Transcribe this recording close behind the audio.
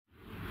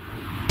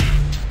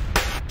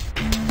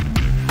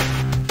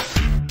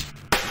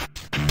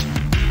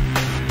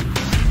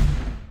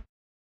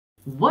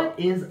What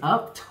is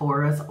up,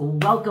 Taurus?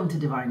 Welcome to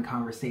Divine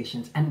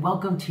Conversations and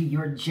welcome to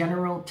your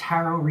general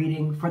tarot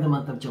reading for the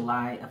month of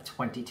July of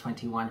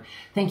 2021.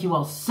 Thank you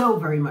all so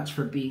very much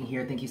for being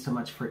here. Thank you so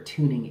much for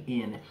tuning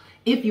in.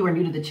 If you are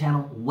new to the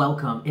channel,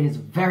 welcome. It is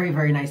very,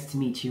 very nice to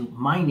meet you.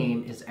 My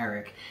name is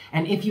Eric.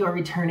 And if you are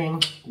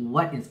returning,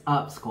 what is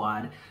up,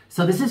 squad?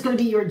 So this is going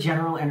to be your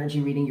general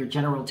energy reading, your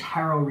general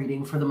tarot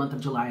reading for the month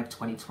of July of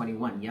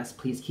 2021. Yes,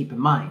 please keep in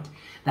mind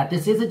that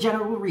this is a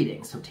general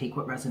reading, so take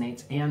what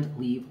resonates and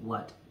leave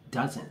what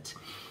doesn't.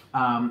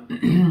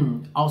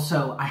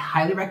 Also, I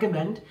highly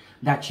recommend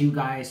that you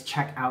guys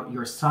check out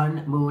your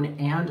sun, moon,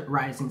 and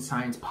rising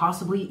signs,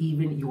 possibly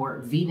even your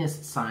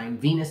Venus sign.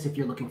 Venus, if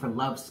you're looking for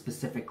love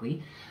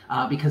specifically,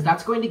 because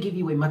that's going to give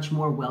you a much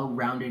more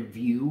well-rounded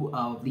view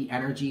of the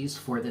energies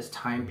for this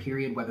time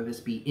period, whether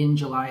this be in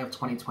July of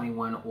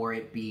 2021 or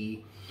it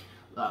be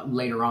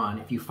later on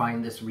if you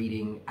find this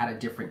reading at a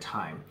different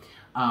time.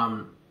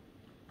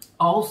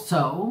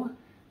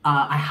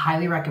 I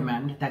highly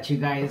recommend that you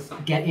guys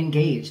get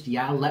engaged.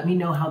 Yeah, let me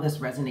know how this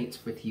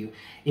resonates with you.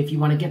 If you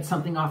want to get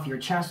something off your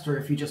chest, or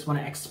if you just want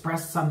to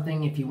express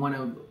something, if you want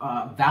to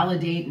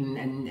validate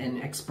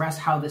and express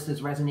how this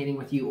is resonating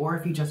with you, or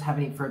if you just have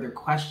any further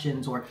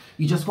questions, or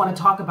you just want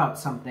to talk about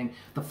something,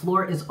 the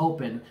floor is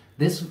open.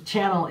 This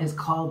channel is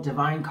called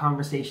Divine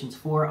Conversations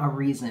for a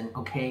reason,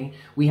 okay?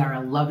 We are a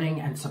loving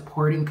and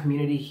supporting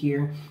community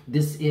here.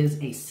 This is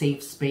a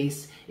safe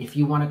space. If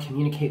you want to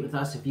communicate with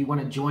us, if you want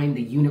to join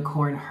the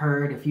unicorn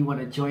herd, if you want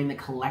to join the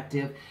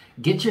collective,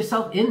 get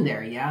yourself in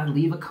there, yeah?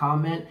 Leave a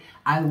comment.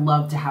 I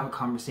love to have a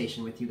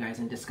conversation with you guys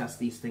and discuss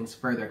these things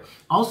further.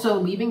 Also,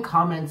 leaving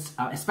comments,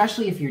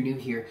 especially if you're new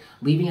here,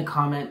 leaving a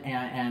comment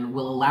and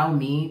will allow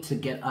me to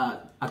get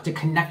to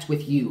connect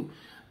with you.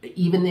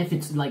 Even if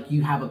it's like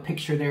you have a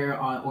picture there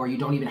or you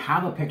don't even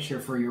have a picture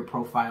for your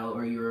profile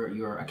or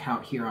your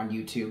account here on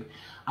YouTube,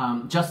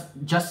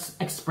 just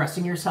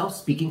expressing yourself,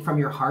 speaking from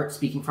your heart,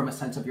 speaking from a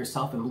sense of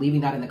yourself and leaving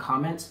that in the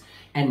comments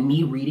and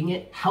me reading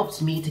it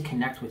helps me to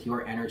connect with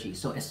your energy.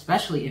 So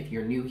especially if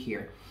you're new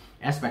here,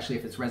 especially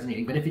if it's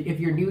resonating, but if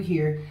you're new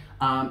here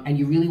and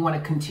you really want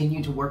to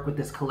continue to work with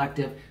this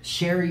collective,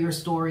 share your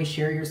story,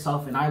 share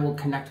yourself, and I will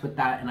connect with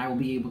that and I will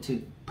be able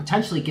to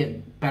potentially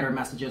get better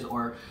messages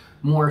or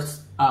more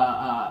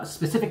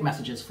specific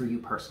messages for you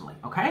personally,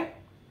 okay?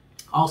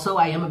 Also,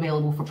 I am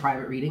available for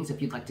private readings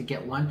if you'd like to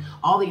get one.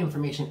 All the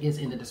information is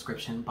in the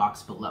description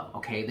box below,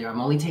 okay?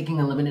 I'm only taking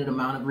a limited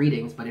amount of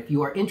readings, but if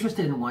you are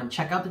interested in one,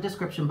 check out the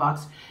description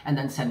box and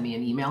then send me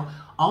an email.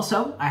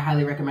 Also, I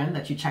highly recommend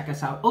that you check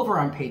us out over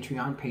on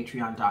Patreon,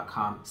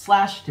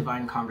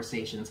 patreon.com/Divine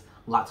Conversations.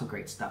 Lots of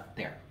great stuff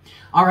there.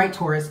 All right,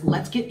 Taurus,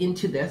 let's get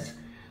into this.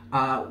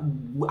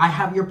 I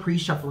have your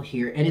pre-shuffle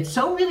here, and it's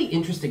so really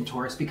interesting,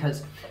 Taurus,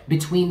 because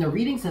between the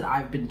readings that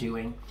I've been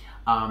doing,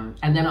 and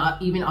then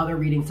even other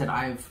readings that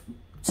I've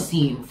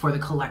seen for the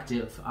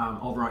collective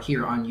over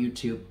here on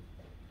YouTube,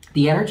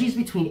 the energies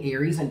between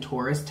Aries and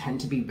Taurus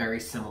tend to be very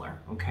similar,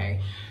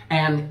 okay?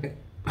 And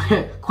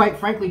quite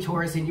frankly,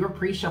 Taurus, in your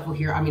pre-shuffle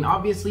here, I mean,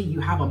 obviously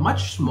you have a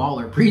much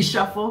smaller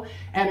pre-shuffle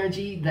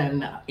energy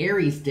than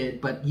Aries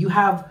did, but you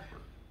have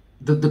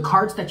the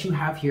cards that you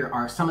have here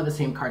are some of the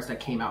same cards that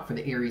came out for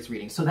the Aries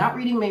reading. So that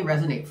reading may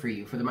resonate for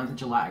you for the month of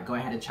July. Go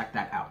ahead and check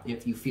that out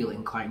if you feel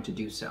inclined to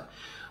do so.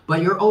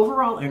 But your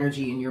overall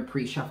energy in your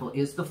pre-shuffle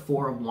is the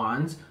Four of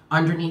Wands.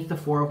 Underneath the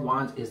Four of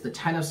Wands is the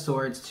Ten of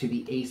Swords to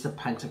the Ace of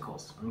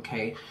Pentacles,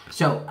 okay?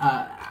 So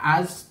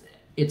as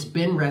it's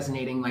been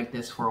resonating like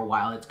this for a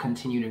while, it's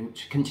continuing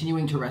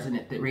to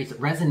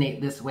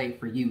resonate this way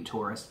for you,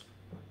 Taurus.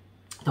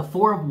 The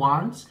Four of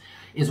Wands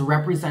is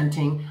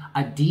representing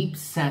a deep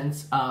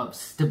sense of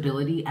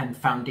stability and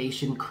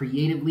foundation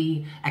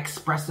creatively,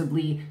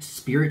 expressively,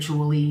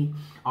 spiritually,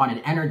 on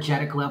an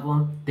energetic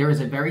level. There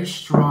is a very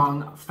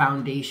strong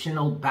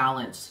foundational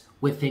balance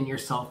within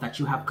yourself that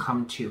you have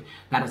come to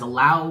that is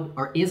allowed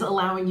or is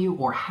allowing you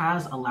or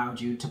has allowed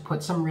you to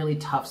put some really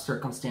tough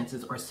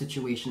circumstances or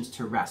situations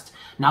to rest.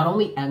 Not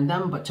only end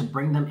them, but to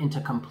bring them into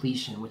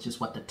completion, which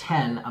is what the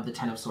 10 of the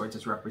 10 of Swords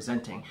is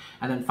representing.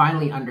 And then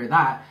finally under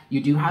that,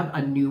 you do have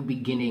a new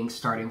beginning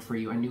starting for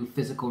you, a new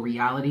physical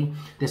reality.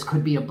 This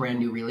could be a brand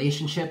new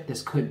relationship.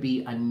 This could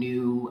be a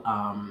new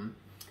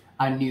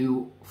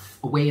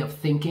way of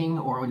thinking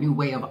or a new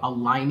way of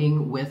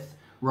aligning with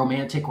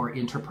romantic or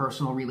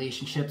interpersonal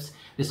relationships.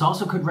 This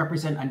also could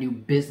represent a new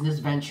business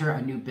venture,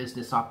 a new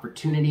business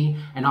opportunity,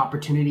 an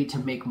opportunity to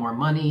make more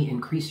money,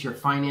 increase your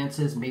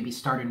finances, maybe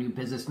start a new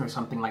business or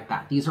something like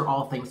that. These are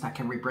all things that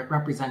can be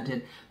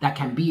represented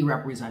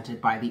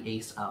by the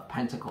Ace of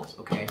Pentacles,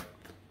 okay?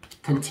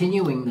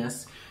 Continuing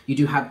this, you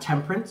do have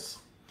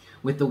Temperance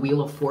with the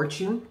Wheel of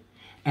Fortune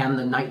and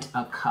the Knight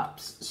of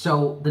Cups.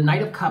 So the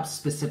Knight of Cups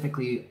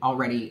specifically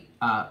already,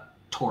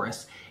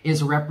 Taurus,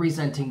 is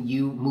representing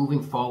you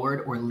moving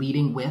forward or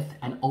leading with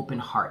an open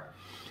heart.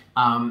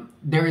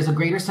 There is a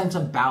greater sense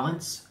of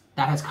balance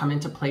that has come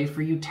into play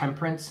for you,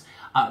 Temperance.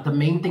 The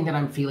main thing that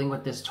I'm feeling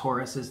with this,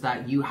 Taurus, is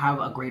that you have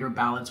a greater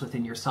balance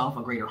within yourself,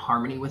 a greater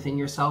harmony within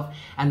yourself,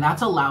 and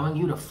that's allowing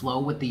you to flow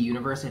with the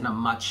universe in a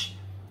much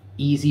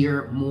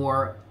easier,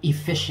 more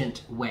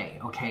efficient way,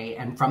 okay?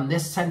 And from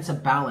this sense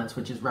of balance,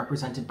 which is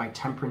represented by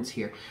temperance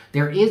here,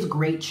 there is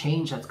great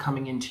change that's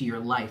coming into your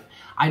life.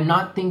 I'm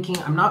not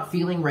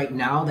feeling right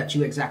now that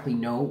you exactly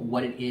know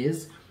what it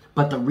is,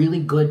 but the really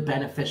good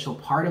beneficial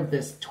part of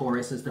this,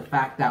 Taurus, is the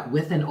fact that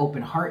with an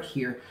open heart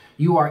here,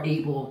 you are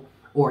able,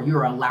 or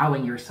you're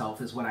allowing yourself,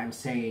 is what I'm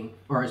saying,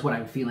 or is what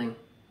I'm feeling,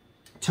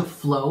 to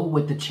flow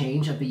with the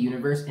change of the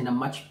universe in a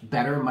much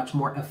better, much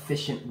more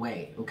efficient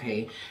way,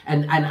 okay?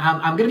 And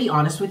I'm gonna be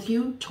honest with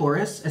you,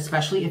 Taurus,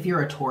 especially if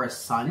you're a Taurus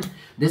sun,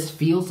 this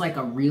feels like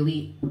a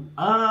really,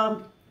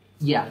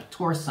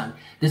 Taurus sun.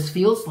 This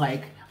feels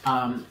like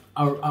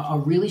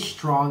a really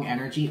strong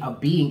energy of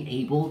being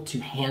able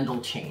to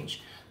handle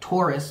change.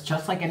 Taurus,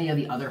 just like any of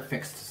the other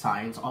fixed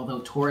signs,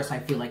 although Taurus I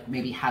feel like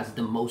maybe has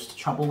the most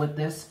trouble with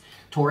this,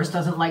 Taurus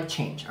doesn't like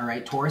change, all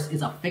right? Taurus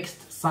is a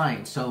fixed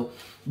sign, so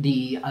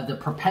the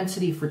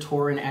propensity for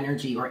Tauran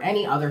energy, or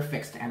any other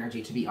fixed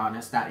energy, to be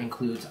honest, that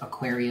includes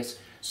Aquarius,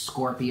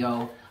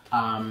 Scorpio,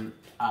 and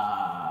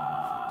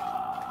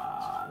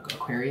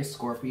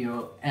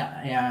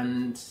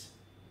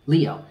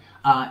Leo.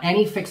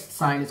 Any fixed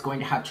sign is going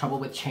to have trouble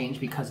with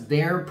change because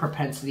their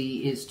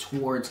propensity is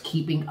towards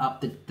keeping up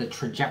the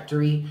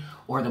trajectory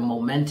or the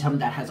momentum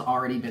that has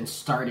already been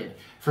started.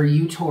 For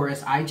you,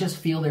 Taurus, I just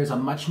feel there's a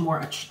much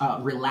more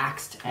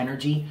relaxed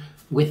energy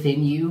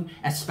within you,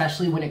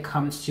 especially when it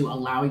comes to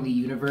allowing the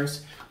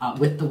universe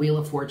with the Wheel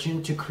of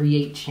Fortune to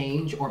create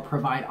change or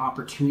provide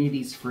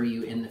opportunities for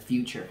you in the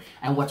future.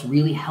 And what's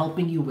really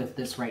helping you with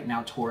this right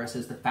now, Taurus,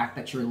 is the fact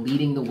that you're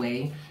leading the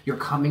way. You're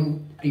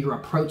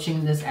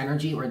approaching this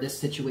energy or this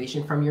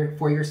situation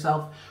for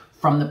yourself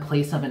from the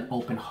place of an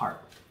open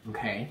heart,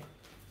 okay?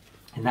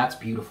 And that's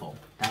beautiful.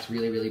 That's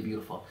really, really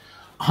beautiful.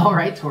 All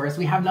right, Taurus,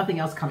 we have nothing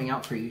else coming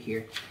out for you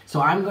here.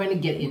 So I'm going to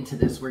get into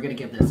this. We're going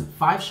to give this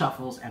 5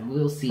 shuffles and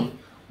we'll see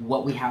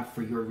what we have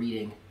for your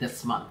reading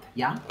this month.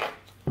 Yeah?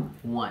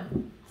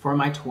 1. For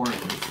my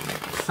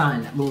Taurans,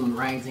 Sun, Moon,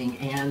 Rising,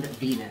 and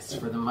Venus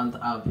for the month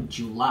of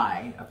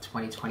July of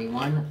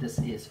 2021. This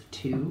is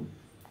 2.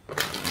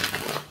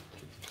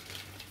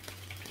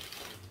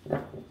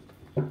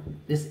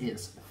 This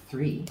is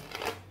 3.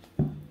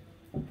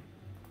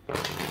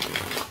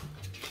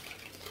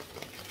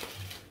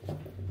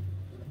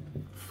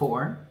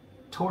 4,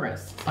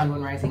 Taurus, Sun,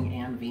 Moon, Rising,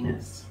 and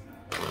Venus.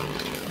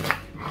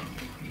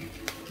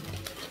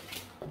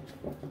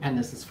 And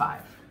this is 5.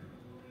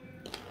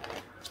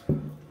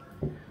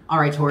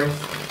 All right, Taurus,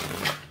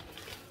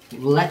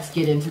 let's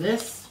get into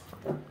this.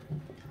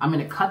 I'm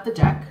going to cut the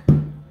deck.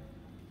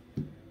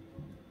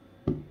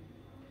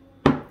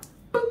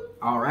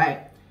 All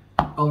right,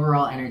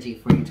 overall energy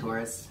for you,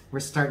 Taurus. We're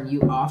starting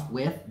you off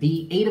with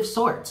the 8 of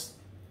Swords.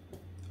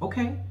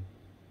 Okay.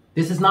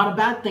 This is not a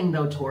bad thing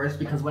though, Taurus,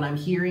 because what I'm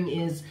hearing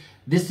is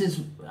this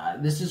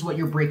is what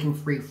you're breaking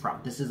free from.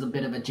 This is a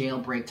bit of a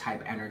jailbreak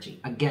type energy.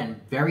 Again,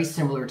 very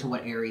similar to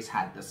what Aries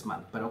had this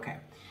month, but okay.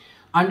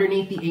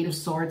 Underneath the 8 of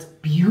Swords,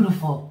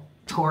 beautiful,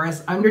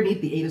 Taurus.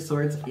 Underneath the 8 of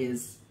Swords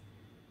is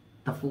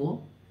the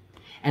Fool.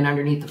 And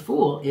underneath the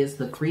Fool is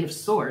the 3 of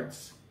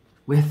Swords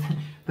with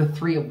the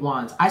 3 of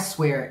Wands. I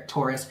swear,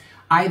 Taurus,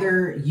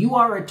 either you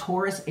are a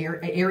Taurus,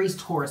 Aries,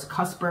 Taurus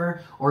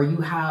cusper, or you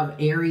have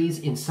Aries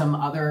in some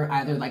other,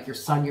 either like your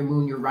Sun, your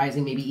Moon, your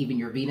Rising, maybe even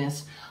your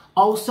Venus.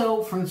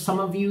 Also, for some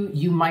of you,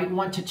 you might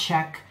want to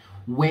check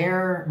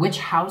which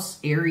house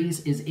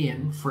Aries is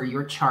in for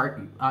your chart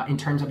in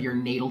terms of your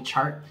natal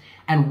chart,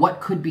 and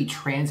what could be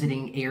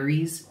transiting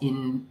Aries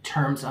in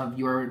terms of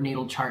your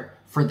natal chart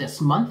for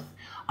this month.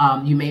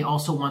 You may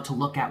also want to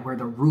look at where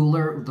the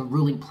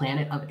ruling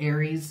planet of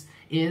Aries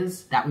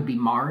is. That would be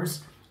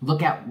Mars.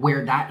 Look at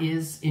where that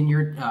is in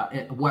your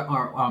what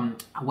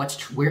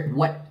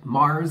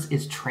Mars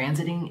is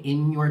transiting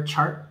in your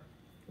chart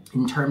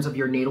in terms of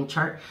your natal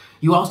chart.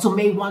 You also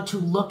may want to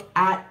look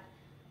at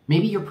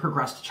maybe your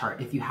progressed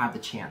chart if you have the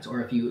chance,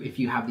 or if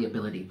you have the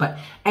ability. But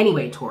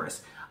anyway,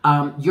 Taurus,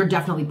 you're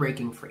definitely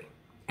breaking free.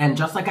 And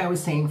just like I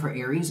was saying for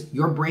Aries,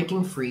 you're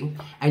breaking free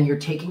and you're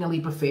taking a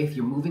leap of faith.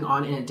 You're moving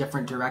on in a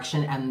different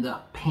direction, and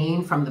the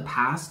pain from the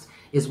past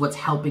is what's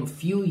helping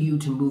fuel you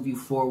to move you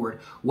forward.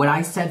 What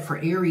I said for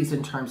Aries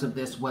in terms of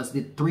this was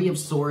the 3 of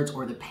Swords,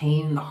 or the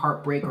pain, the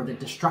heartbreak, or the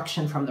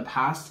destruction from the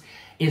past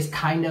is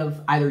kind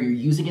of, either you're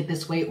using it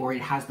this way or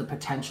it has the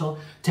potential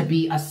to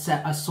be a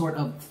sort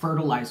of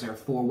fertilizer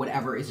for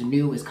whatever is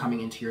new is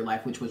coming into your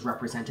life, which was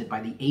represented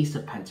by the Ace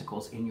of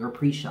Pentacles in your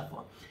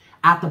pre-shuffle.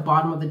 At the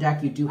bottom of the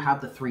deck, you do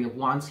have the 3 of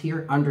Wands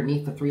here.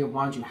 Underneath the 3 of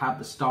Wands, you have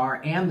the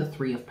Star and the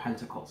 3 of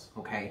Pentacles,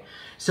 okay?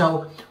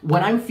 So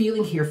what I'm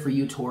feeling here for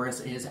you,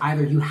 Taurus, is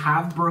either you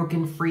have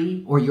broken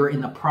free or you're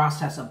in the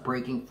process of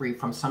breaking free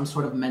from some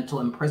sort of mental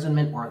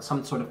imprisonment or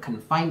some sort of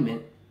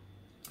confinement.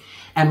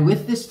 And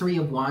with this 3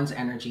 of Wands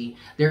energy,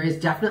 there is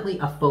definitely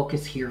a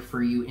focus here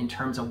for you in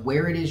terms of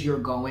where it is you're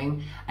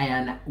going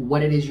and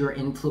what it is you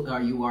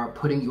are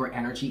putting your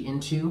energy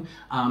into.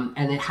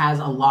 And it has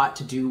a lot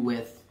to do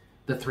with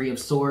the 3 of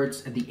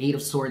Swords, the 8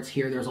 of Swords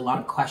here. There's a lot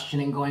of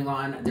questioning going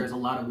on. There's a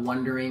lot of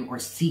wondering or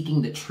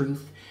seeking the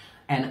truth.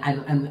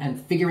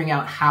 and figuring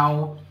out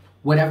how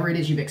whatever it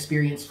is you've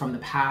experienced from the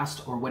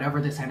past, or whatever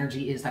this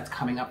energy is that's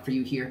coming up for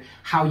you here,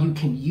 how you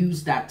can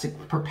use that to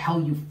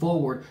propel you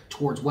forward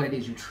towards what it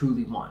is you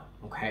truly want,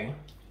 okay?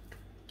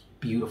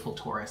 Beautiful,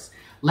 Taurus.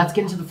 Let's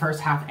get into the first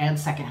half and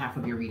second half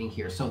of your reading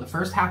here. So the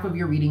first half of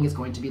your reading is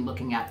going to be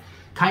looking at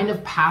kind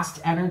of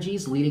past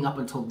energies leading up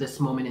until this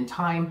moment in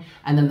time.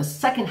 And then the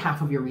second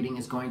half of your reading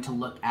is going to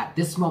look at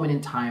this moment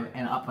in time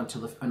and up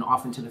until and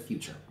off into the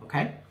future,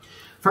 okay?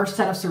 First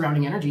set of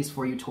surrounding energies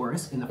for you,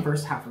 Taurus. In the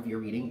first half of your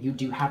reading, you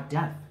do have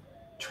death,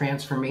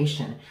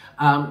 transformation.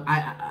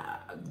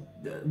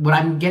 What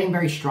I'm getting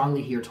very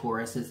strongly here,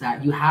 Taurus, is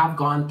that you have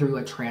gone through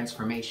a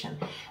transformation,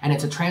 and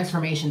it's a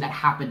transformation that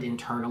happened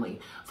internally.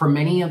 For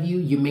many of you,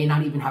 you may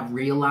not even have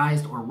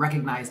realized or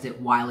recognized it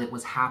while it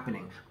was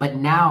happening. But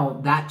now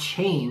that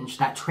change,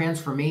 that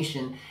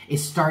transformation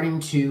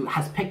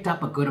has picked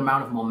up a good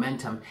amount of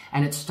momentum,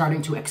 and it's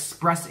starting to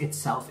express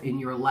itself in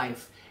your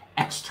life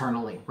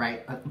externally,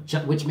 right?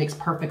 Which makes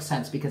perfect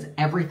sense, because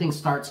everything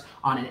starts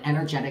on an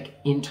energetic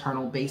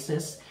internal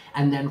basis.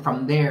 And then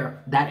from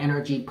there, that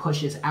energy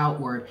pushes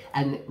outward,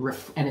 and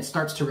it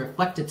starts to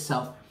reflect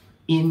itself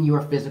in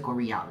your physical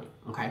reality,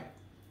 okay?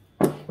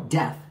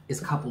 Death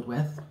is coupled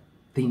with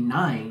the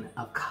 9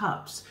 of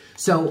Cups.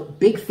 So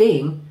big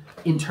thing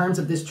in terms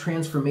of this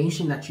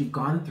transformation that you've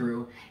gone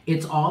through,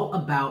 it's all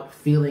about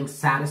feeling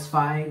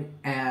satisfied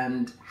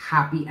and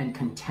happy and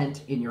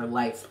content in your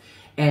life.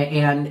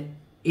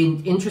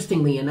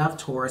 Interestingly enough,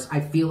 Taurus, I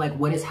feel like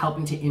what is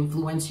helping to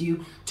influence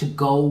you to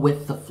go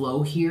with the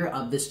flow here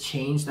of this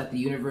change that the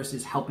universe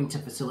is helping to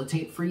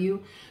facilitate for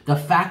you, the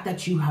fact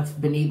that you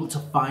have been able to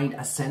find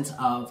a sense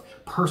of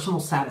personal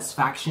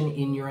satisfaction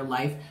in your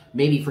life,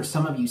 maybe for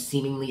some of you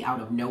seemingly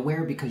out of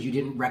nowhere, because you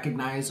didn't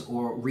recognize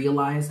or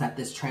realize that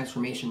this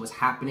transformation was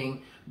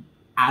happening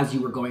as you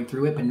were going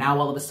through it. But now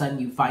all of a sudden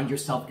you find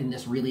yourself in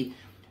this really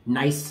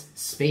nice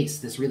space,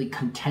 this really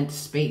content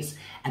space.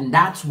 And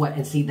that's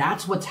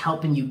what's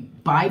helping you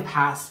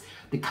bypass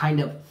the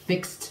kind of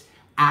fixed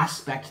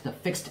aspect, the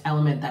fixed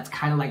element that's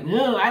kind of like,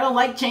 no, I don't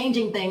like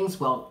changing things.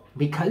 Well,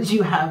 because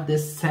you have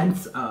this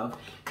sense of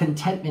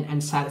contentment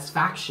and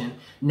satisfaction,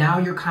 now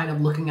you're kind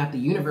of looking at the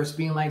universe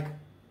being like,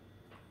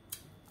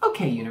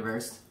 okay,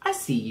 universe, I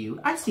see you.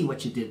 I see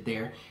what you did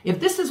there. If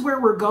this is where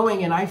we're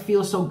going and I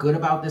feel so good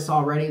about this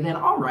already, then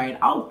all right,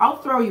 I'll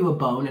throw you a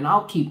bone and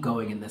I'll keep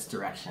going in this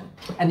direction.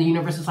 And the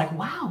universe is like,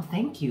 wow,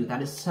 thank you.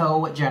 That is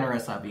so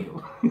generous of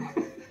you.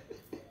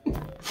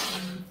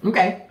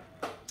 Okay.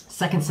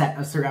 Second set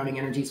of surrounding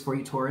energies for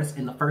you, Taurus.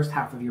 In the first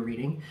half of your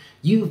reading,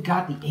 you've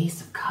got the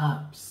Ace of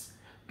Cups.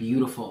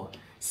 Beautiful.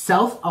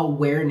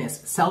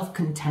 Self-awareness,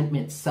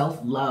 self-contentment,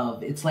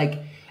 self-love. It's like,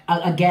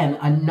 again,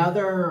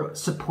 another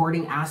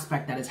supporting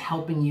aspect that is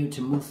helping you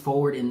to move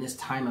forward in this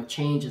time of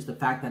change is the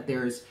fact that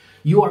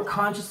you are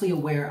consciously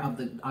aware of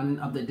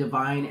the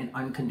divine and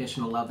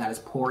unconditional love that is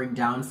pouring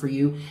down for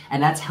you,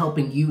 and that's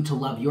helping you to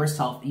love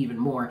yourself even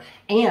more,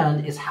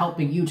 and is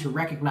helping you to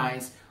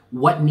recognize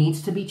what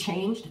needs to be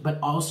changed, but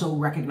also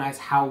recognize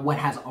how what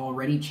has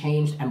already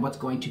changed and what's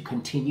going to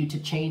continue to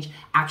change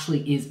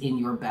actually is in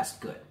your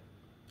best good,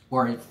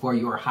 or for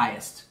your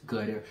highest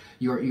good,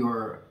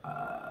 or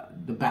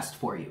the best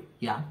for you,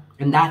 yeah?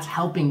 And that's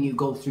helping you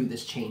go through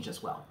this change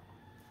as well.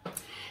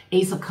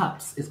 Ace of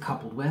Cups is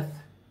coupled with,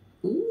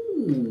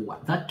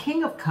 the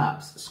King of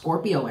Cups,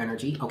 Scorpio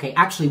energy. Okay,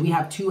 actually, we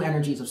have 2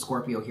 energies of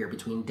Scorpio here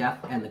between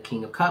Death and the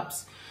King of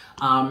Cups.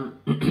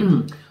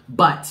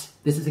 But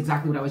this is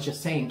exactly what I was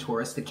just saying,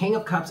 Taurus. The King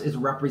of Cups is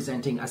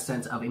representing a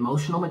sense of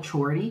emotional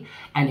maturity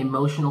and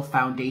emotional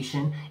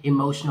foundation,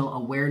 emotional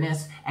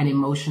awareness, and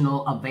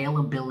emotional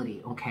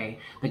availability, okay?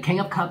 The King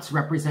of Cups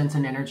represents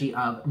an energy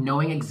of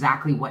knowing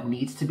exactly what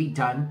needs to be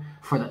done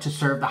to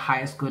serve the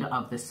highest good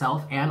of the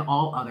self and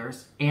all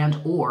others,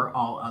 or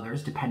all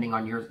others, depending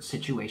on your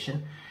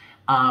situation.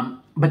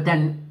 But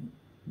then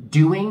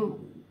doing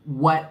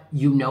what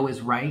you know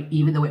is right,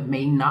 even though it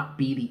may not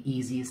be the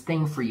easiest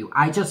thing for you.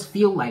 I just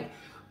feel like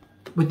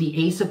with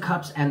the Ace of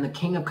Cups and the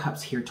King of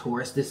Cups here,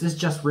 Taurus, this is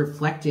just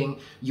reflecting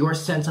your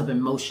sense of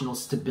emotional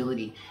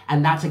stability.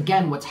 And that's,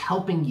 again, what's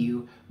helping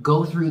you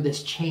go through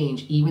this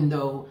change, even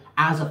though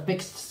as a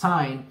fixed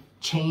sign,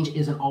 change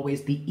isn't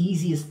always the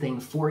easiest thing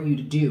for you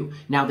to do.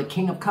 Now, the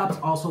King of Cups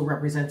also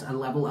represents a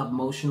level of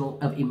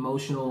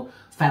emotional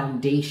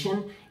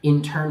foundation,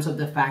 in terms of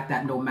the fact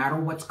that no matter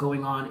what's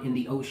going on in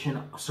the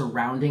ocean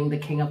surrounding the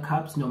King of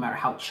Cups, no matter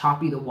how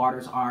choppy the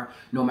waters are,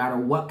 no matter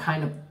what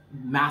kind of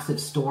massive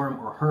storm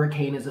or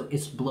hurricane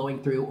is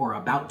blowing through or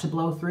about to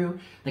blow through,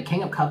 the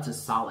King of Cups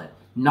is solid.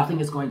 Nothing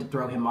is going to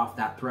throw him off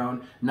that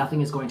throne. Nothing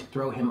is going to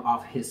throw him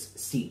off his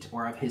seat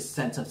or of his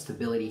sense of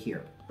stability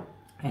here.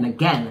 And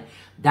again,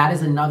 that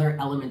is another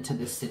element to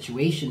this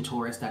situation,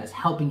 Taurus, that is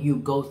helping you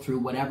go through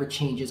whatever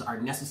changes are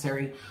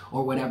necessary,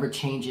 or whatever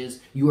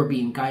changes you are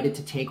being guided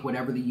to take,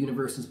 whatever the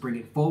universe is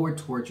bringing forward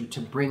towards you to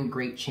bring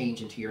great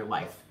change into your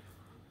life.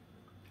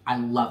 I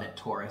love it,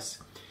 Taurus.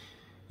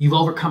 You've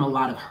overcome a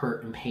lot of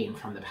hurt and pain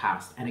from the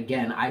past. And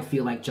again, I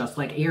feel like just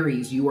like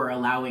Aries, you are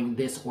allowing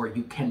this, or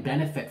you can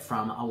benefit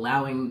from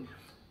allowing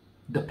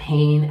the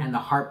pain and the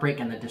heartbreak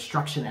and the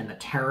destruction and the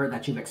terror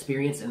that you've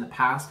experienced in the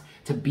past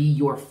to be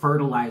your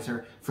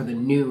fertilizer for the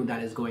new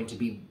that is going to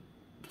be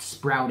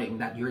sprouting,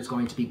 that is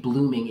going to be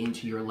blooming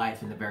into your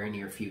life in the very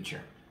near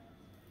future.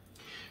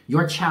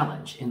 Your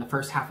challenge in the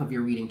first half of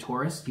your reading,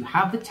 Taurus, you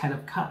have the 10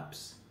 of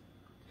Cups.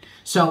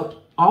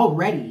 So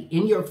already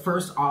in your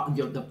first,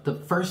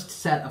 the first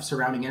set of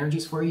surrounding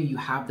energies for you, you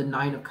have the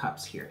 9 of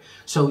Cups here.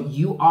 So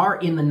you are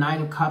in the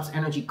 9 of Cups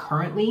energy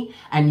currently,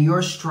 and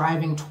you're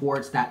striving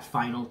towards that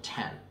final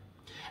 10.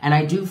 And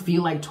I do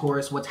feel like,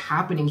 Taurus, what's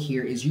happening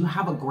here is you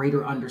have a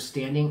greater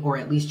understanding, or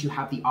at least you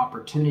have the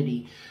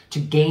opportunity to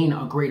gain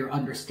a greater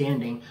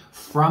understanding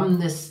from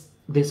this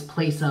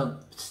place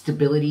of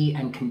stability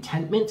and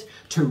contentment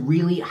to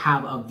really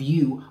have a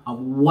view of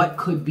what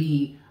could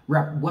be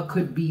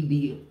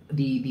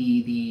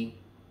the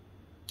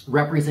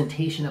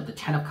representation of the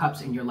 10 of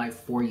Cups in your life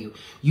for you.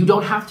 You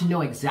don't have to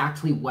know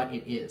exactly what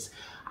it is.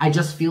 I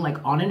just feel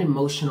like on an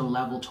emotional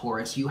level,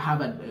 Taurus, you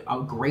have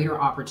a greater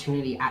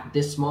opportunity at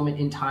this moment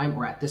in time,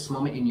 or at this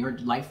moment in your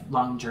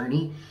lifelong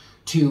journey,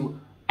 to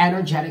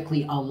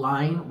energetically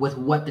align with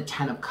what the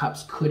 10 of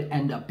Cups could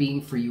end up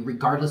being for you,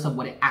 regardless of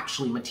what it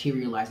actually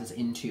materializes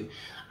into.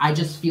 I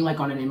just feel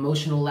like on an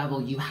emotional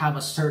level, you have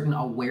a certain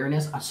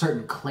awareness, a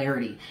certain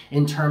clarity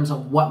in terms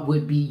of what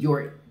would be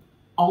your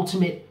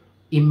ultimate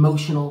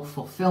emotional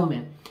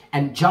fulfillment.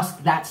 And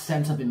just that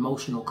sense of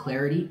emotional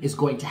clarity is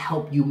going to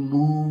help you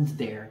move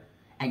there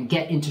and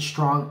get into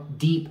strong,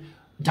 deep,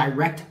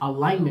 direct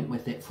alignment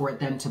with it for it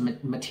then to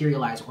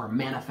materialize or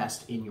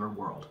manifest in your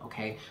world,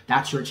 okay?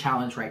 That's your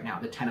challenge right now,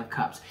 the 10 of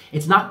Cups.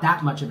 It's not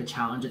that much of a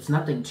challenge. It's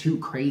nothing too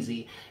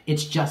crazy.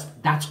 It's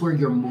just that's where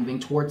you're moving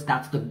towards.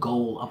 That's the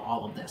goal of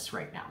all of this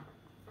right now.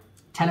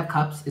 10 of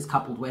Cups is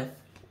coupled with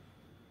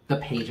the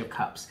Page of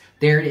Cups.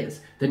 There it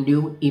is, the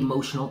new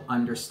emotional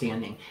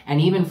understanding. And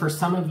even for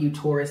some of you,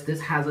 Taurus,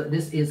 this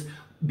is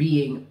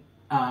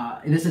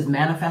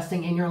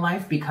manifesting in your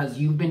life because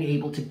you've been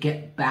able to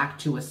get back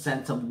to a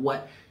sense of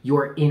what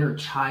your inner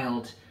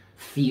child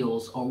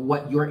feels, or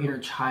what your inner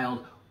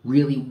child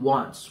really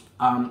wants.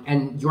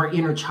 And your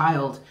inner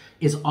child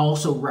is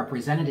also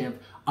representative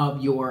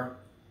of your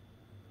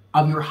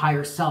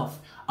higher self,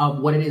 of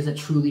what it is that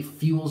truly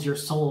fuels your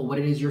soul, what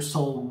it is your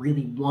soul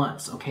really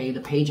wants, okay? The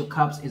Page of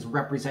Cups is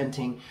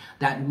representing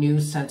that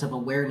new sense of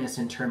awareness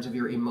in terms of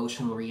your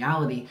emotional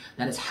reality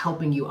that is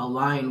helping you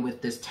align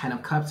with this 10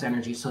 of Cups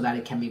energy so that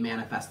it can be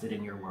manifested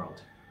in your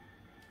world.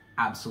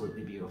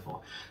 Absolutely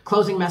beautiful.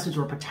 Closing message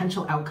or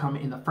potential outcome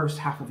in the first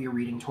half of your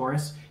reading,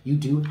 Taurus, you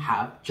do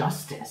have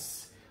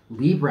Justice,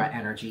 Libra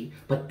energy,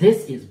 but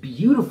this is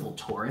beautiful,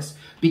 Taurus,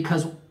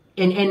 because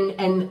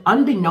and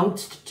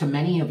unbeknownst to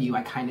many of you,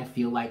 I kind of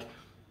feel like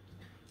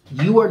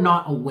you are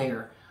not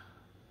aware.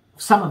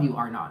 Some of you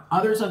are not.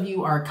 Others of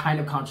you are kind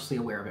of consciously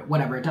aware of it.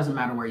 Whatever, it doesn't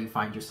matter where you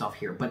find yourself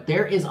here. But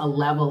there is a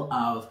level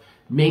of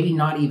maybe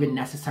not even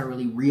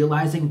necessarily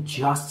realizing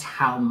just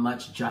how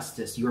much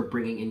justice you're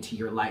bringing into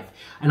your life.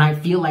 And I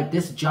feel like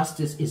this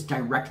justice is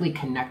directly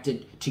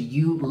connected to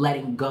you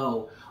letting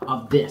go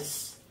of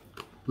this.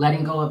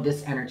 Letting go of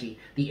this energy.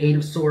 The 8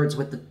 of Swords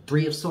with the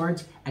 3 of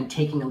Swords, and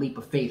taking a leap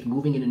of faith,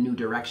 moving in a new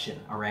direction,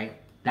 all right?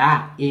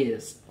 That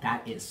is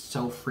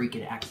so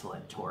freaking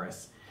excellent,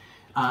 Taurus.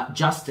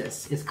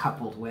 Justice is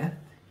coupled with,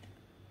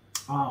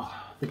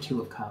 the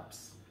 2 of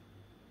Cups.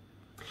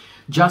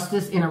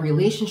 Justice in a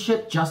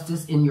relationship,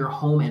 justice in your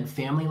home and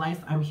family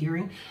life, I'm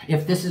hearing.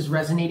 If this is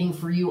resonating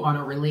for you on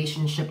a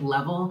relationship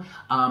level,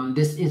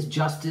 this is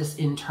justice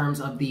in terms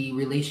of the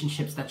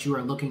relationships that you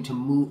are looking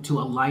to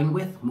align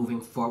with moving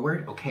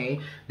forward,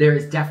 okay? There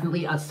is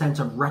definitely a sense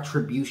of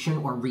retribution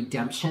or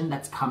redemption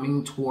that's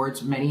coming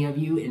towards many of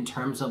you in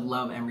terms of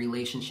love and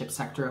relationship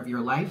sector of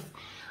your life.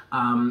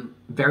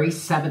 Very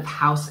 7th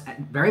house,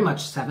 very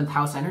much 7th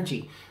house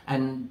energy.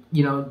 And,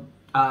 you know,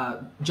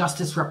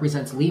 Justice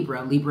represents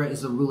Libra. Libra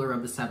is the ruler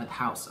of the 7th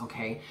house,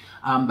 okay?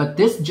 But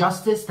this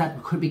justice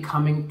that could be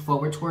coming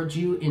forward towards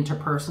you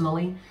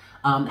interpersonally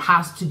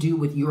has to do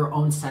with your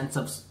own sense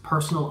of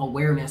personal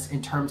awareness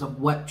in terms of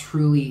what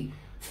truly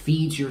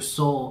feeds your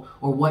soul,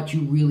 or what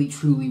you really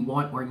truly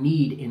want or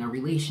need in a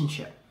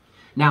relationship.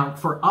 Now,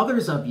 for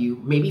others of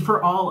you, maybe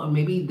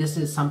this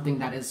is something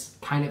that is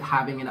kind of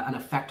having an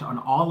effect on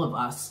all of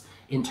us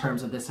in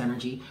terms of this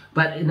energy.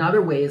 But in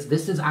other ways,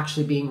 this is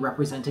actually being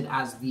represented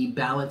as the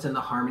balance and the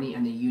harmony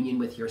and the union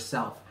with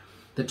yourself,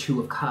 the 2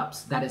 of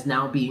Cups, that is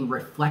now being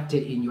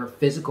reflected in your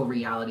physical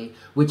reality,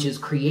 which is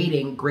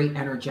creating great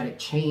energetic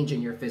change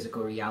in your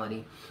physical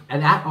reality.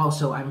 And that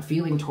also, I'm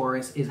feeling,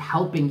 Taurus, is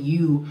helping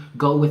you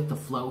go with the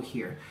flow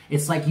here.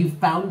 It's like you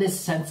found this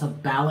sense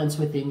of balance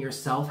within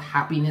yourself,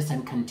 happiness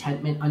and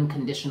contentment,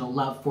 unconditional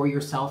love for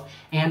yourself,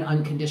 and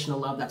unconditional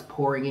love that's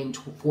pouring in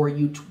for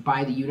you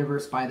by the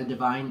universe, by the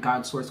divine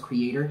God source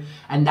creator.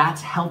 And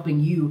that's helping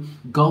you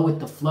go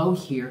with the flow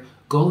here,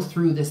 go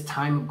through this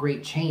time of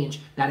great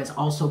change that is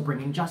also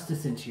bringing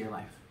justice into your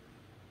life.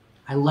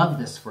 I love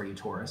this for you,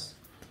 Taurus.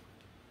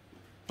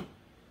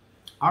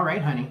 All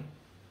right, honey.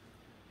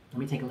 Let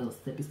me take a little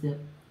sippy sip.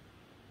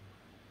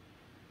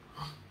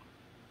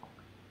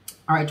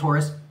 All right,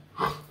 Taurus.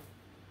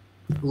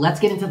 Let's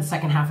get into the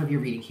second half of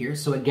your reading here.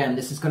 So again,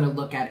 this is going to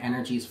look at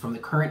energies from the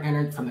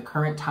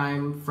current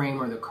time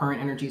frame or the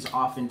current energies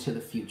off into the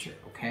future,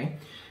 okay?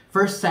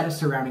 First set of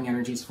surrounding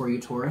energies for you,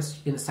 Taurus.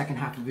 In the second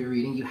half of your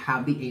reading, you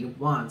have the Eight of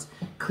Wands.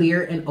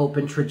 Clear and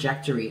open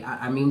trajectory.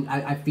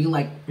 I feel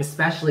like,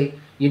 especially,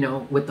 you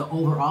know, with the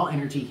overall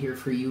energy here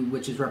for you,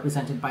 which is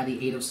represented by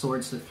the Eight of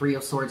Swords, the Three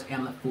of Swords,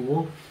 and the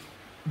Fool,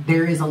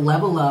 there is a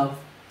level of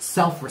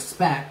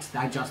self-respect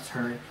that I just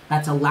heard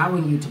that's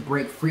allowing you to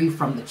break free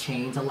from the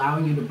chains,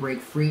 allowing you to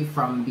break free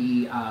from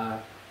the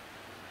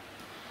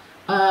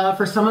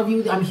for some of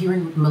you, I'm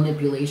hearing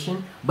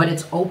manipulation, but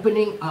it's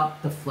opening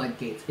up the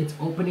floodgates. It's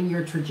opening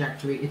your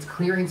trajectory. It's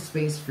clearing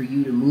space for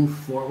you to move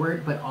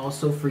forward, but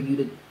also for you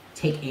to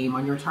take aim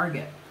on your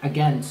target.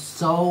 Again,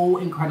 so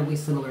incredibly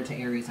similar to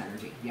Aries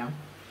energy, yeah?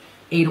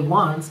 Eight of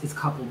Wands is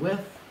coupled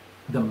with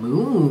the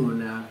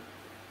Moon.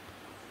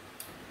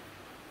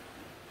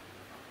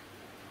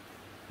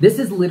 This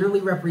is literally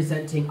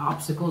representing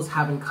obstacles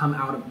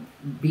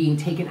being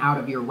taken out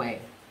of your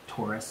way,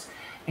 Taurus.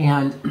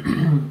 And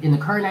in the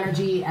current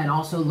energy and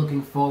also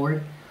looking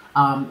forward,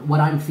 what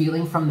I'm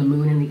feeling from the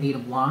Moon and the Eight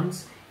of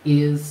Wands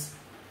is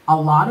a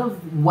lot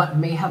of what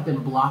may have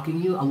been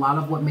blocking you, a lot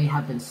of what may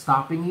have been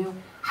stopping you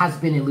has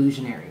been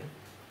illusionary.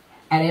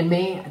 And it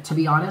may, to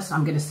be honest,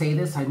 I'm going to say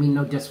this, I mean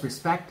no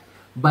disrespect,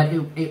 but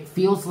it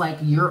feels like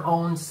your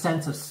own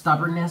sense of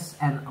stubbornness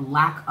and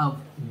lack of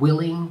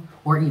willing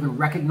or even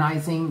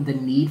recognizing the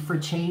need for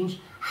change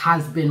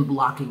has been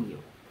blocking you.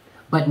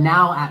 But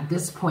now at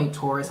this point,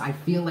 Taurus, I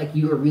feel like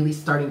you are really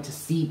starting to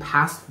see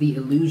past the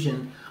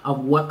illusion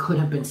of what could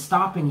have been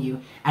stopping you.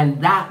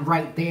 And that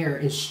right there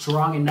is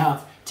strong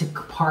enough to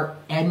part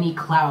any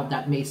cloud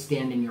that may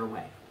stand in your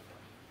way.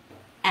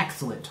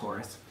 Excellent,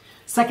 Taurus.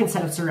 Second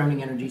set of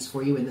surrounding energies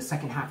for you in the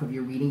second half of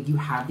your reading, you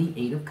have the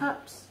Eight of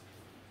Cups.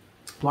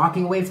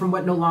 Walking away from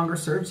what no longer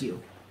serves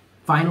you.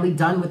 Finally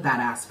done with that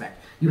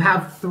aspect. You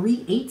have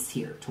 3 eights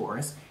here,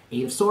 Taurus.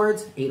 Eight of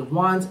Swords, Eight of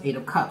Wands, Eight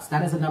of Cups.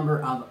 That is a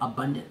number of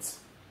abundance.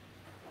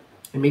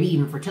 And maybe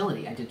even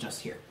fertility, I did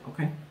just hear,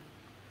 okay?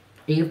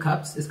 Eight of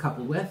Cups is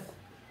coupled with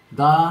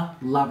the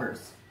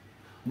Lovers.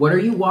 What are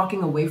you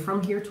walking away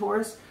from here,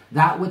 Taurus?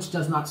 That which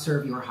does not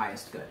serve your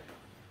highest good.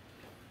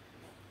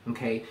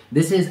 Okay,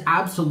 this is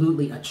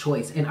absolutely a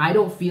choice, and I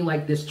don't feel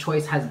like this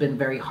choice has been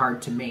very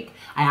hard to make.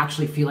 I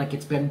actually feel like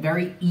it's been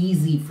very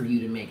easy for you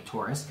to make,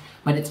 Taurus,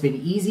 but it's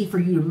been easy for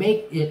you to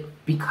make it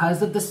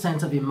because of the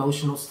sense of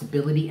emotional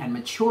stability and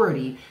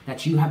maturity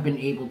that you have been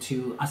able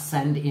to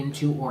ascend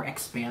into or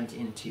expand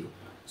into.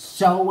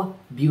 So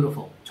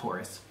beautiful,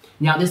 Taurus.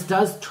 Now, this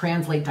does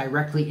translate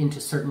directly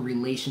into certain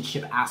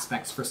relationship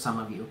aspects for some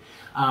of you.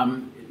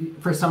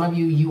 For some of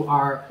you, you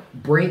are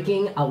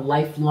breaking a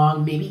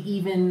lifelong, maybe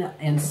even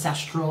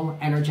ancestral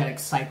energetic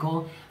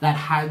cycle that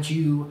had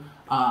you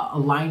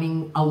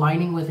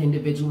aligning with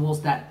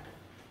individuals that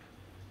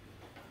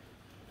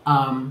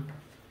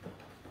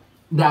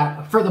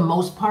for the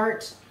most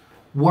part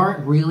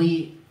weren't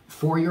really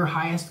for your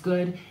highest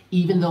good,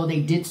 even though they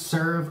did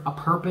serve a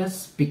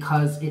purpose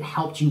because it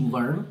helped you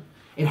learn.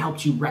 It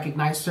helped you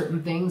recognize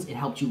certain things. It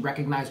helped you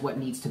recognize what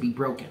needs to be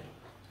broken,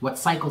 what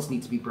cycles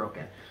need to be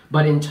broken.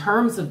 But in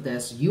terms of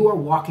this, you are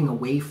walking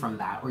away from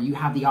that, or you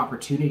have the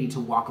opportunity to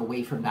walk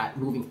away from that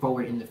moving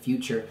forward in the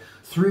future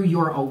through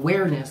your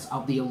awareness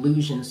of the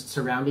illusions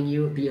surrounding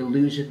you, the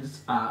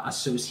illusions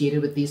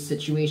associated with these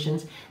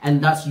situations,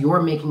 and thus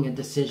you're making a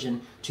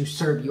decision to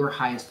serve your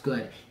highest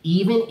good.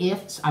 Even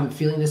if, I'm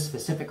feeling this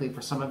specifically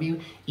for some of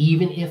you,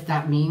 even if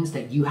that means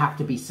that you have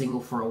to be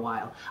single for a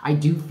while. I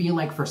do feel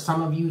like for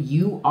some of you,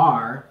 you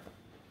are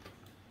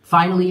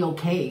finally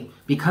okay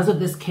because of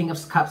this King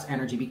of Cups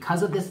energy,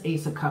 because of this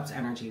Ace of Cups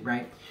energy,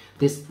 right?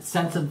 This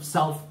sense of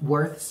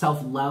self-worth,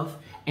 self-love,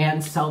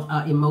 and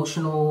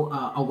emotional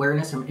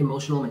awareness and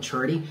emotional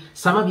maturity.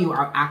 Some of you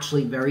are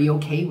actually very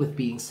okay with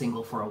being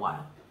single for a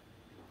while.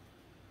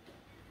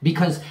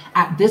 Because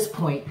at this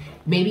point,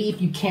 maybe if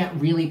you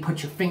can't really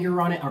put your finger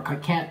on it or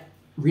can't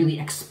really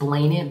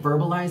explain it,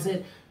 verbalize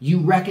it, you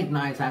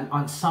recognize that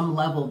on some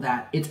level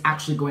that it's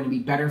actually going to be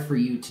better for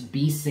you to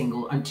be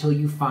single until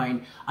you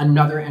find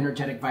another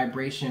energetic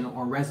vibration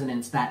or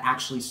resonance that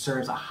actually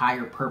serves a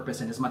higher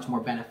purpose and is much more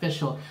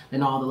beneficial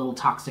than all the little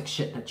toxic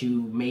shit that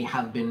you may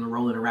have been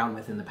rolling around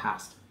with in the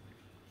past.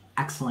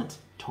 Excellent,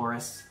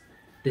 Taurus.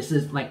 This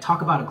is like,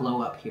 talk about a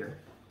glow up here.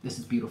 This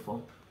is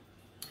beautiful.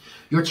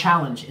 Your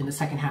challenge in the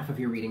second half of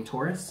your reading,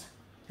 Taurus,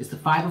 is the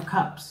Five of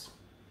Cups.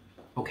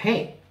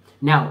 Okay.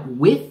 Now,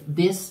 with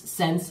this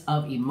sense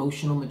of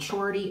emotional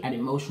maturity and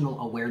emotional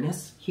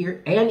awareness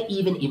here, and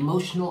even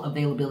emotional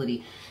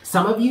availability,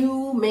 some of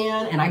you,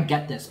 man, and I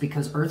get this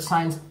because earth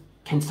signs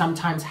can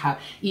sometimes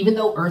have, even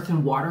though earth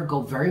and water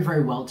go very,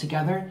 very well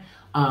together,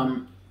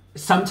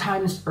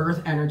 sometimes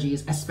earth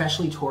energies,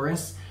 especially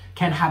Taurus,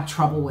 can have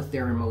trouble with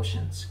their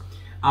emotions.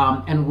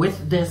 And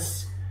with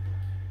this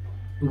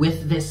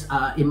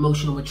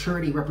emotional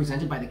maturity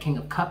represented by the King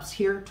of Cups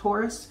here,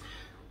 Taurus,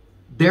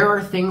 there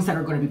are things that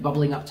are going to be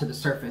bubbling up to the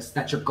surface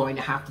that you're going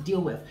to have to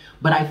deal with.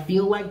 But I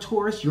feel like,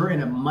 Taurus, you're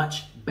in a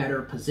much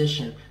better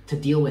position to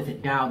deal with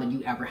it now than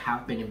you ever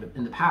have been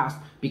in the past,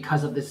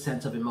 because of this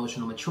sense of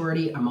emotional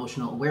maturity,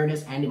 emotional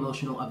awareness, and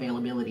emotional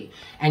availability.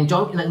 And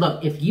don't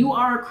look, if you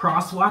are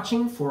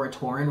cross-watching for a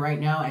Tauran right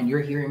now and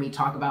you're hearing me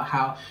talk about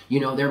how, you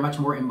know, they're much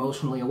more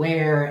emotionally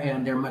aware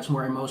and they're much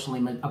more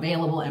emotionally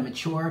available and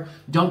mature,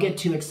 don't get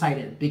too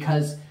excited,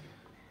 because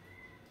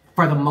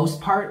for the most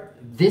part,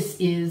 this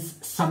is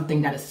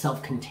something that is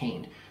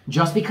self-contained.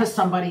 Just because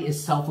somebody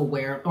is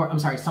self-aware, or I'm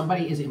sorry,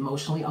 somebody is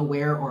emotionally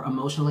aware or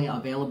emotionally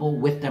available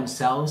with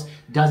themselves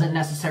doesn't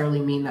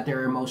necessarily mean that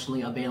they're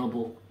emotionally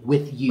available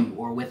with you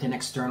or with an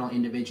external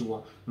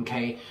individual,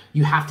 okay?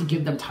 You have to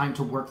give them time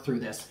to work through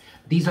this.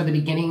 These are the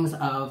beginnings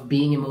of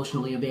being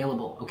emotionally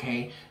available,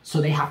 okay?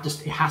 So it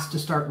has to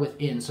start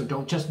within. So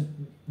don't just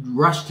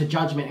rush to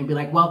judgment and be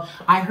like, well,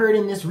 I heard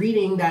in this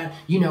reading that,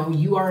 you know,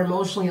 you are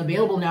emotionally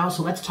available now,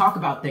 so let's talk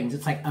about things.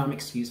 It's like,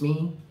 excuse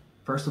me?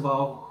 First of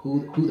all,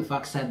 who the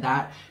fuck said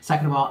that?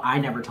 Second of all, I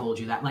never told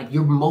you that. Like,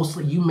 you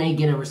may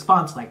get a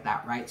response like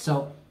that, right?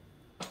 So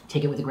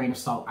take it with a grain of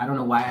salt. I don't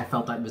know why I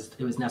felt that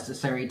it was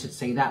necessary to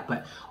say that,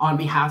 but on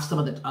behalf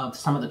of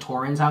some of the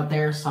Taurans out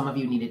there, some of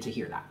you needed to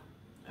hear that.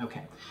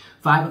 Okay.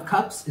 5 of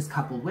Cups is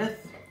coupled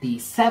with the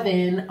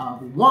 7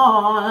 of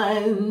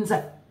Wands.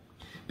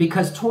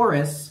 Because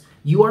Taurus,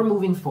 you are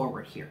moving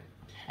forward here.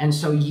 And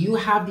so you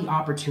have the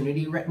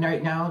opportunity right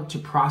now to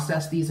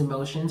process these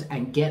emotions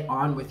and get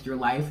on with your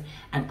life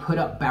and put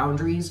up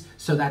boundaries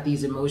so that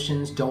these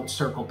emotions don't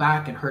circle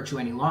back and hurt you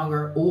any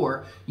longer,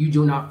 or you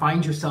do not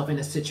find yourself in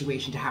a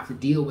situation to have to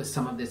deal with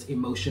some of this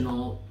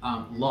emotional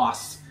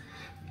loss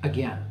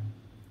again.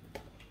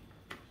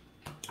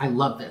 I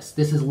love this.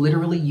 This is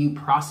literally you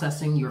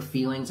processing your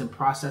feelings and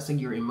processing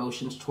your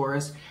emotions,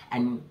 Taurus,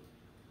 and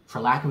for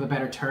lack of a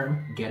better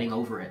term, getting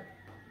over it.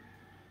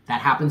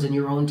 That happens in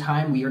your own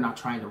time. We are not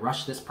trying to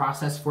rush this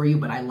process for you,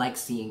 but I like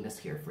seeing this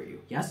here for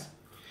you. Yes?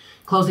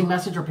 Closing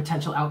message or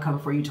potential outcome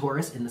for you,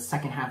 Taurus. In the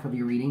second half of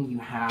your reading, you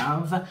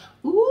have,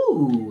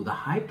 the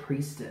High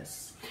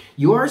Priestess.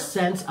 Your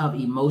sense of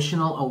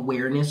emotional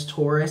awareness,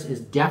 Taurus, is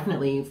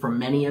definitely, for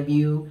many of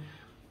you,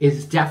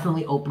 is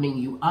definitely opening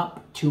you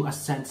up to a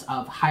sense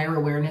of higher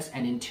awareness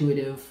and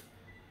intuitive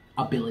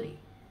ability.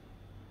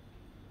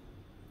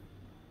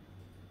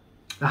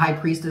 The High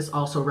Priestess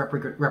also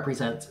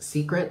represents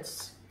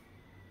secrets,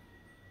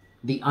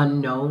 the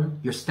unknown.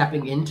 You're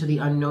stepping into the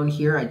unknown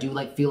here. I do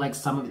feel like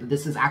some of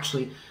this is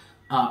actually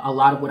a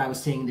lot of what I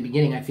was saying in the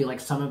beginning. I feel like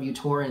some of you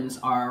Taurans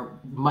are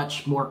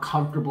much more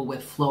comfortable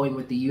with flowing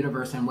with the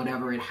universe and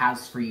whatever it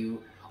has for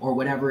you, or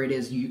whatever it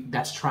is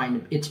it's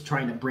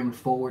trying to bring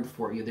forward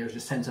for you. There's a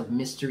sense of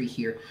mystery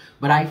here,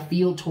 but I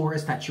feel,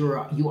 Taurus, that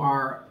you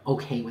are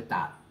okay with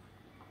that.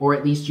 Or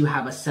at least you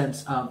have a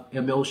sense of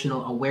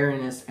emotional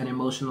awareness and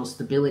emotional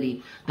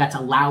stability that's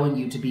allowing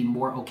you to be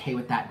more okay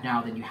with that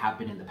now than you have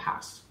been in the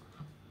past.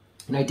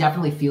 And I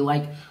definitely feel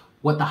like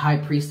what the High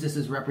Priestess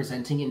is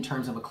representing in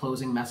terms of a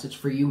closing message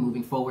for you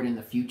moving forward in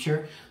the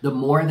future, the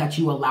more that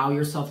you allow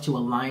yourself to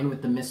align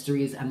with the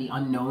mysteries and the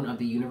unknown of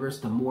the universe,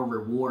 the more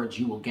rewards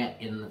you will get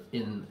in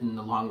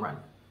the long run.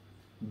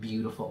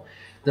 Beautiful.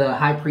 The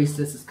High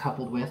Priestess is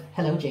coupled with,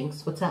 hello,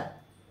 Jinx, what's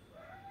up?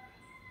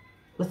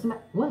 What's the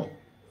matter? What?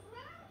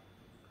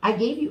 I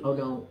gave you, oh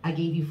no, I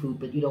gave you food,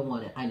 but you don't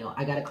want it. I know,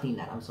 I gotta clean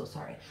that. I'm so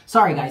sorry.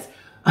 Sorry, guys.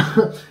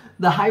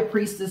 The High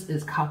Priestess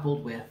is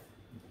coupled with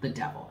the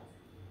Devil.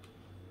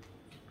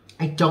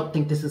 I don't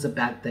think this is a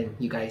bad thing,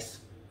 you guys.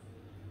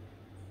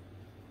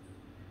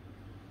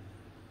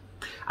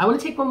 I want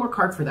to take one more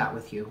card for that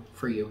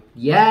for you.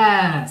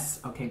 Yes!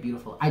 Okay,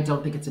 beautiful. I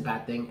don't think it's a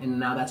bad thing, and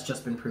now that's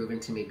just been proven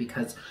to me,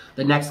 because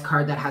the next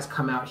card that has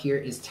come out here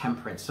is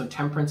Temperance. So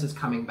Temperance is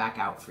coming back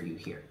out for you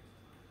here.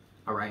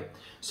 All right.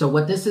 So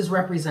what this is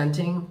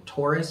representing,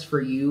 Taurus, for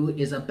you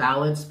is a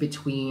balance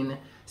between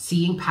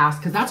seeing past,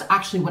 because that's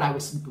actually what I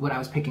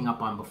was picking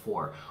up on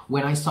before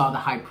when I saw the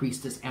High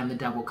Priestess and the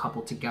Devil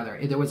coupled together.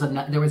 There was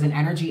an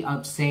energy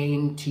of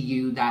saying to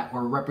you that,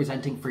 or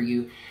representing for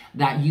you,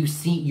 that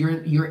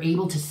you're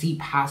able to see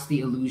past the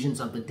illusions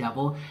of the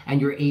Devil,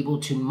 and you're able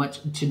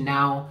to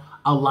now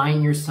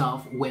align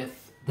yourself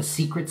with the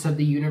secrets of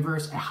the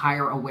universe, a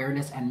higher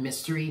awareness and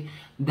mystery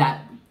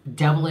that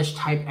devilish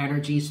type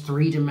energies,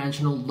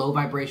 three-dimensional, low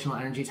vibrational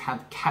energies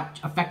have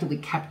effectively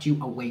kept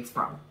you away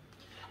from.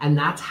 And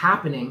that's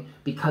happening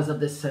because of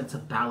this sense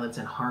of balance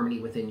and harmony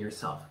within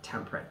yourself,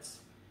 Temperance.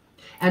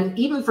 And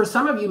even for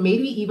some of you,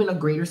 maybe even a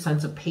greater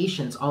sense of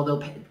patience,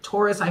 although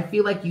Taurus, I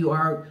feel like you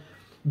are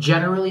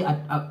generally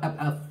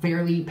a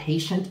fairly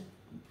patient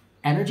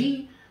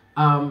energy.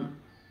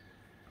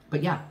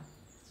 But yeah,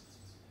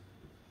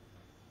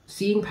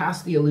 seeing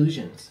past the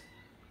illusions.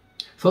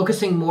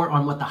 Focusing more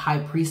on what the High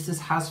Priestess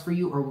has for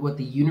you, or what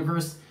the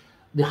universe,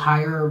 the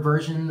higher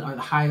version or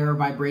the higher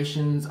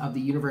vibrations of the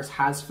universe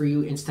has for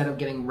you, instead of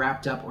getting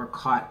wrapped up or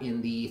caught in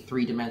the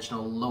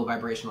three-dimensional, low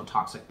vibrational,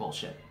 toxic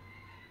bullshit.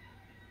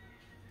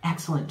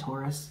 Excellent,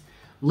 Taurus.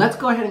 Let's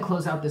go ahead and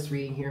close out this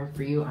reading here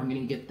for you. I'm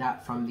going to get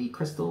that from the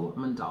Crystal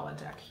Mandala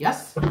deck.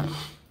 Yes?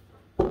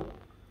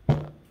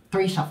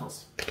 3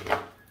 shuffles.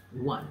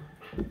 1,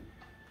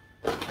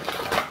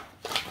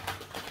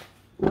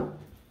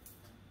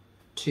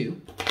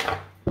 2,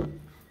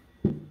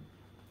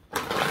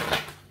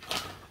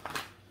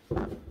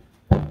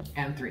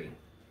 and 3.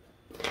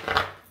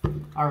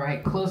 All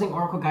right, closing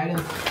oracle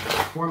guidance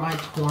for my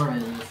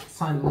Taurus,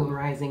 Sun, Moon,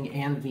 Rising,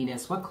 and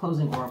Venus. What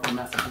closing oracle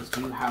messages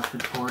do you have for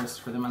Taurus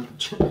for the month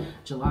of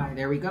July?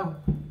 There we go.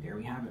 There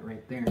we have it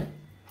right there.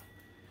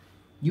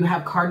 You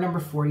have card number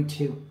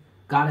 42,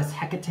 Goddess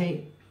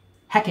Hecate,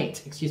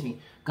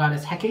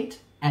 Goddess Hecate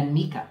and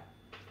Nika,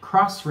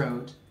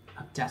 Crossroad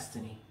of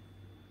Destiny.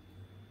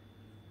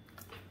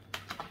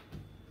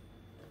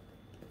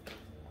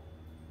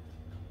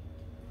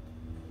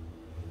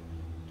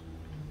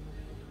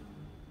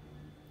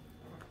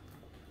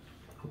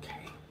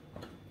 Okay.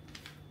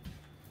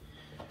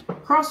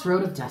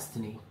 Crossroad of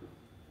Destiny.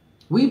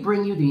 We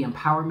bring you the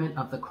empowerment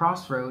of the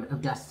Crossroad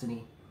of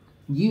Destiny.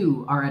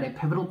 You are at a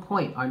pivotal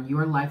point on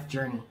your life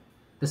journey.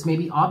 This may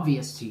be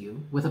obvious to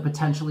you, with a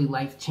potentially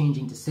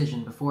life-changing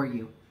decision before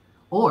you,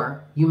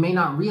 or you may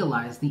not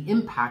realize the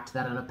impact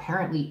that an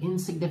apparently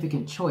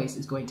insignificant choice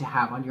is going to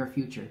have on your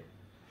future.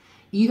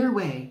 Either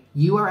way,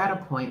 you are at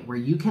a point where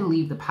you can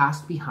leave the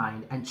past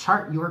behind and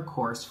chart your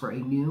course for a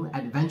new,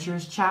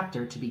 adventurous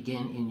chapter to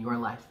begin in your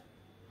life.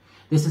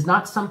 This is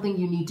not something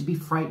you need to be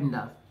frightened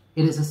of.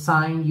 It is a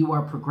sign you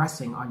are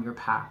progressing on your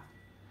path.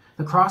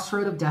 The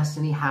Crossroad of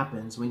Destiny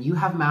happens when you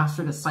have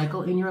mastered a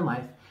cycle in your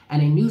life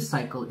and a new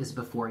cycle is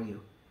before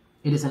you.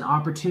 It is an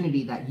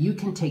opportunity that you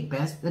can take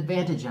best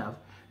advantage of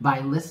by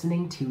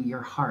listening to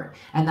your heart.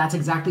 And that's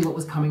exactly what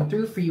was coming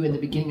through for you in the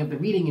beginning of the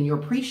reading in your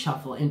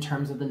pre-shuffle in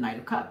terms of the Knight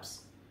of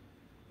Cups.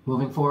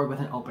 Moving forward with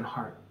an open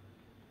heart.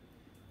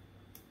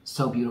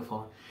 So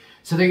beautiful.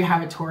 So there you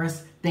have it,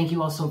 Taurus. Thank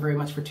you all so very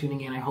much for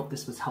tuning in. I hope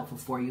this was helpful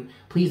for you.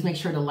 Please make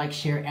sure to like,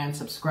 share, and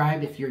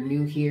subscribe if you're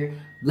new here.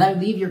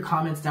 Leave your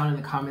comments down in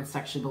the comments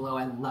section below.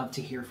 I'd love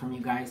to hear from you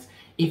guys.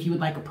 If you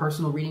would like a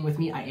personal reading with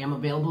me, I am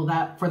available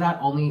for that,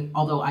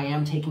 although I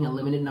am taking a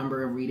limited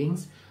number of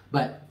readings.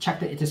 But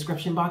check the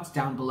description box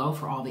down below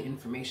for all the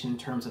information in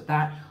terms of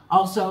that.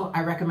 Also,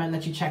 I recommend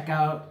that you check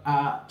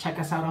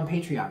us out on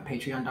Patreon,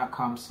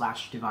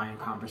 patreon.com/Divine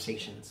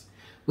Conversations.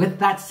 With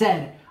that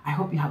said, I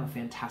hope you have a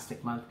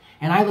fantastic month,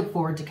 and I look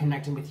forward to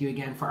connecting with you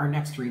again for our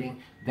next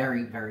reading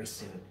very, very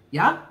soon.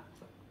 Yeah?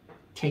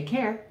 Take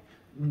care.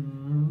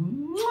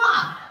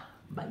 Mwah!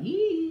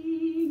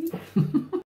 Bye.